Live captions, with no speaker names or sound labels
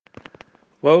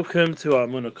Welcome to our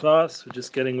Muna class. We're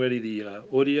just getting ready the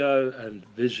audio and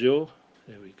visual.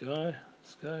 There we go.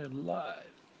 Let's go live.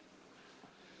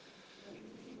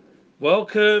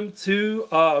 Welcome to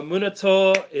our Muna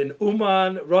tour in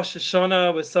Uman, Rosh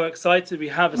Hashanah. We're so excited. We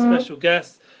have a special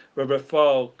guest, Rav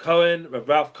Raphael Cohen, Rav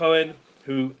Ralph Cohen,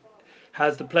 who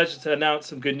has the pleasure to announce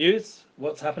some good news.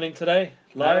 What's happening today?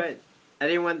 All Live? right.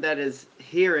 Anyone that is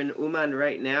here in Uman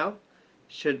right now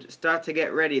should start to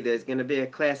get ready. There's going to be a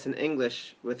class in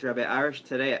English with Rabbi Arish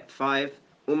today at 5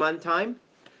 Uman time.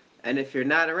 And if you're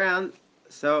not around,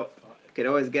 so you could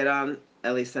always get on.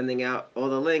 Ellie's sending out all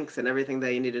the links and everything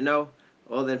that you need to know.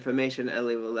 All the information,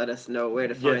 Ellie will let us know where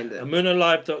to Yeah, find it.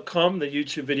 amunalive.com. The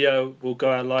YouTube video will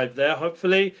go out live there,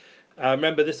 hopefully.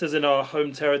 Remember, this is in our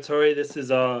home territory. This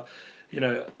is our,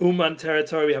 Uman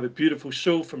territory. We have a beautiful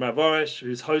shul from Avorish,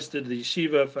 who's hosted the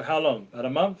yeshiva for how long? About a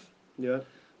month? Yeah.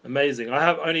 Amazing. I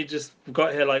have only just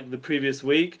got here like the previous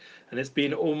week, and it's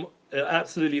been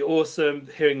absolutely awesome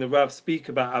hearing the Rav speak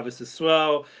about Avis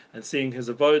Yisrael and seeing his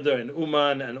avoda in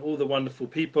Uman and all the wonderful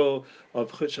people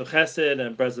of Chutz Chesed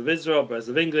and Brez of Israel, Brez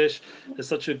of English. There's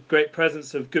such a great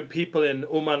presence of good people in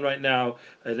Uman right now,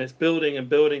 and it's building and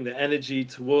building the energy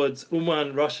towards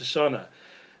Uman Rosh Hashanah.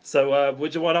 So,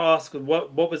 would you want to ask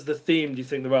what was the theme? Do you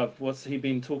think the Rav? What's he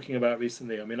been talking about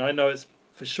recently? I mean, I know it's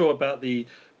for sure about the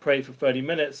pray for 30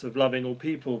 minutes of loving all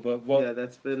people, but what? Yeah,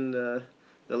 that's been the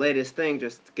latest thing,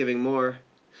 just giving more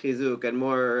chizuk and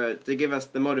more to give us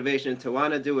the motivation to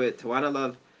want to do it, to want to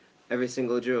love every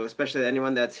single Jew, especially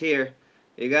anyone that's here.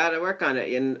 You got to work on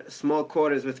it in small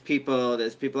quarters with people.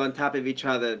 There's people on top of each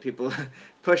other, people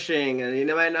pushing, and you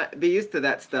might not be used to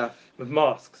that stuff. With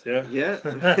masks, yeah.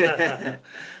 Yeah.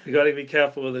 You got to be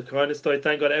careful with the corona story.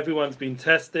 Thank God everyone's been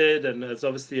tested, and there's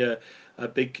obviously a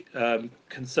big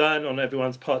concern on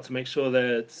everyone's part to make sure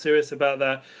they're serious about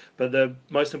that. But the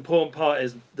most important part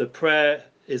is the prayer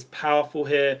is powerful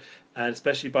here, and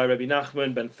especially by Rabbi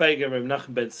Nachman ben Fega, Rabbi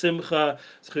Nachman ben Simcha,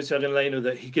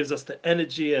 that he gives us the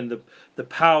energy and the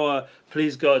power,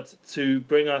 please God, to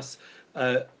bring us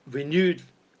renewed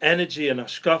energy and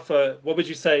ashkafa. What would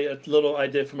you say, a little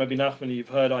idea from Rabbi Nachman you've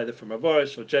heard either from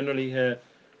Avorish or generally here?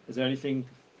 Is there anything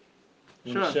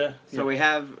you want to Sure. share? So we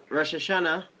have Rosh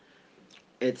Hashanah.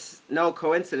 It's no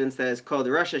coincidence that it's called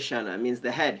Rosh Hashanah. It means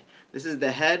the head. This is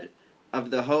the head of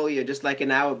the whole year. Just like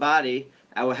in our body,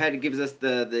 our head gives us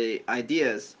the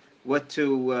ideas, what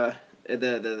to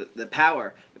the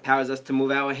power. It empowers us to move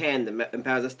our hand. It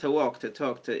empowers us to walk, to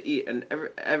talk, to eat, and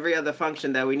every other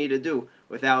function that we need to do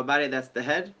with our body. That's the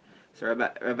head. So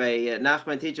Rabbi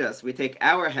Nachman teaches us we take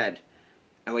our head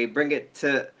and we bring it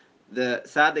to the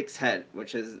Saddik's head,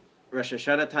 which is Rosh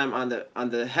Hashanah time on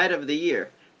the head of the year.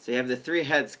 So you have the three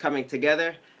heads coming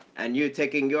together, and you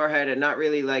taking your head and not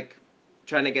really like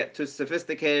trying to get too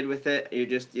sophisticated with it.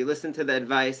 You listen to the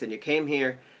advice and you came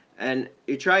here and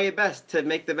you try your best to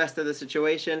make the best of the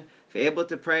situation. If you're able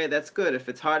to pray, that's good. If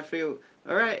it's hard for you,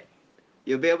 all right,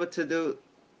 you'll be able to do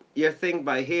your thing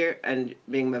by here and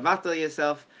being mevatel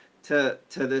yourself to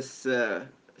this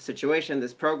situation,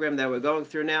 this program that we're going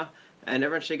through now, and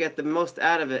everyone should get the most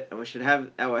out of it, and we should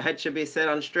have our head should be set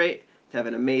on straight to have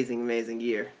an amazing, amazing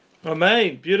year.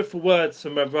 Amen. Beautiful words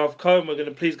from Rav Cohen. We're going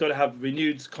to please God to have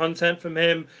renewed content from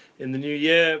him in the new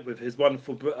year with his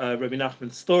wonderful Rabbi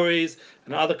Nachman stories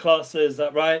and other classes. Is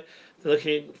that right?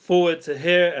 Looking forward to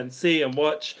hear and see and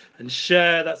watch and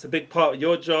share. That's a big part of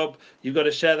your job. You've got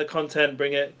to share the content,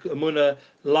 bring it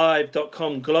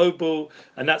amunalive.com global.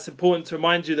 And that's important to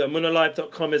remind you that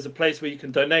amunalive.com is a place where you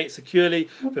can donate securely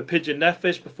for Pigeon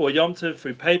Nefesh before Yom Tov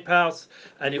through PayPal.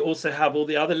 And you also have all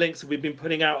the other links that we've been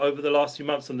putting out over the last few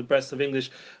months on the Breast of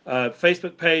English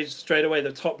Facebook page. Straight away,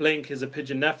 the top link is a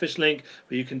Pigeon Nefesh link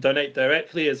where you can donate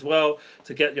directly as well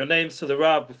to get your names to the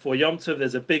Rav before Yom Tov.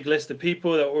 There's a big list of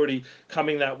people that are already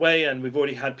coming that way, and we've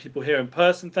already had people here in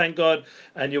person, thank God.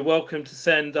 And you're welcome to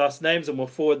send us names, and we'll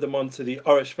forward them on to the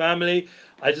Orish family.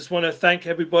 I just want to thank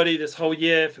everybody this whole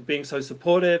year for being so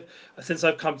supportive. Since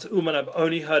I've come to Uman, I've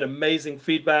only heard amazing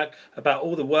feedback about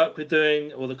all the work we're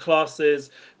doing, all the classes.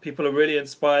 People are really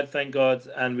inspired, thank God,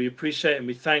 and we appreciate and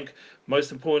we thank,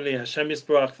 most importantly, Hashem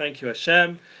Yisbarach. Thank you,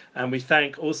 Hashem. And we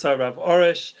thank also Rav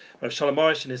Orish, Rav Shalom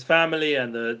Orish and his family,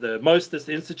 and the Mostas,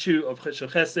 the Institute of Chutz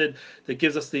Chesed, that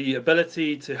gives us the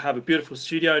ability to have a beautiful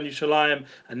studio in Yerushalayim,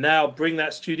 and now bring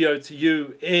that studio to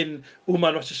you in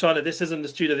Uman Rosh Hashanah. This isn't the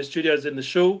studio is in the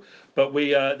shul, but we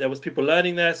there was people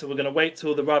learning there, so we're going to wait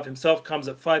till the Rav himself comes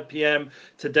at 5 p.m.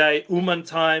 today, Uman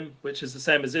time, which is the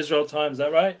same as Israel time. Is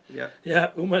that right? Yeah.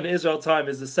 Yeah, Uman Israel time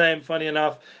is the same. Funny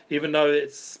enough, even though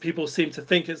it's people seem to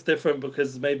think it's different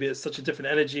because maybe it's such a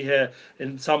different energy crazy here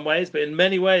in some ways, but in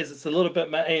many ways it's a little bit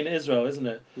Ma'ain Israel, isn't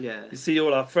it? Yeah. You see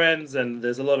all our friends, and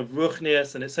there's a lot of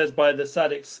ruchnias, and it says by the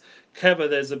Tzadik's Keva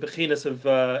there's a bechinas of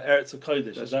Eretz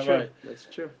Kodesh. Is that true. right? That's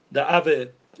true. The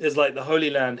Avit is like the Holy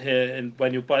Land here, and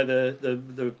when you buy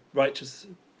the righteous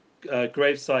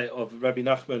gravesite of Rabbi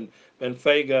Nachman ben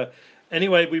Fega.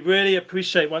 Anyway, we really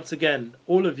appreciate once again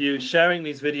all of you sharing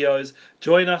these videos.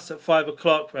 Join us at 5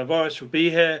 o'clock. Rav Orish will be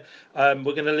here. We're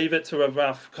going to leave it to Rav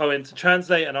Ralph Cohen to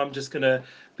translate, and I'm just going to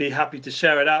be happy to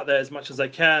share it out there as much as I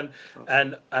can.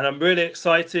 And I'm really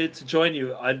excited to join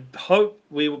you. I hope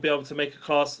we will be able to make a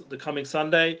class the coming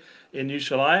Sunday in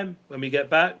Yerushalayim when we get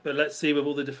back, but let's see with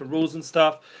all the different rules and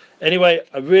stuff. Anyway,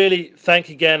 I really thank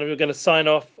again, and we're going to sign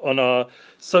off on our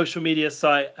social media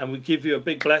site, and we give you a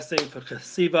big blessing for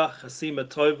Chasiva, Chasima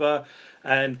Tova,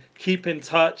 and keep in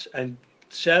touch and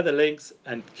share the links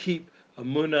and keep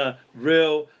Amuna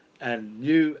real and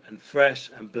new and fresh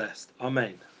and blessed.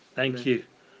 Amen. Thank you.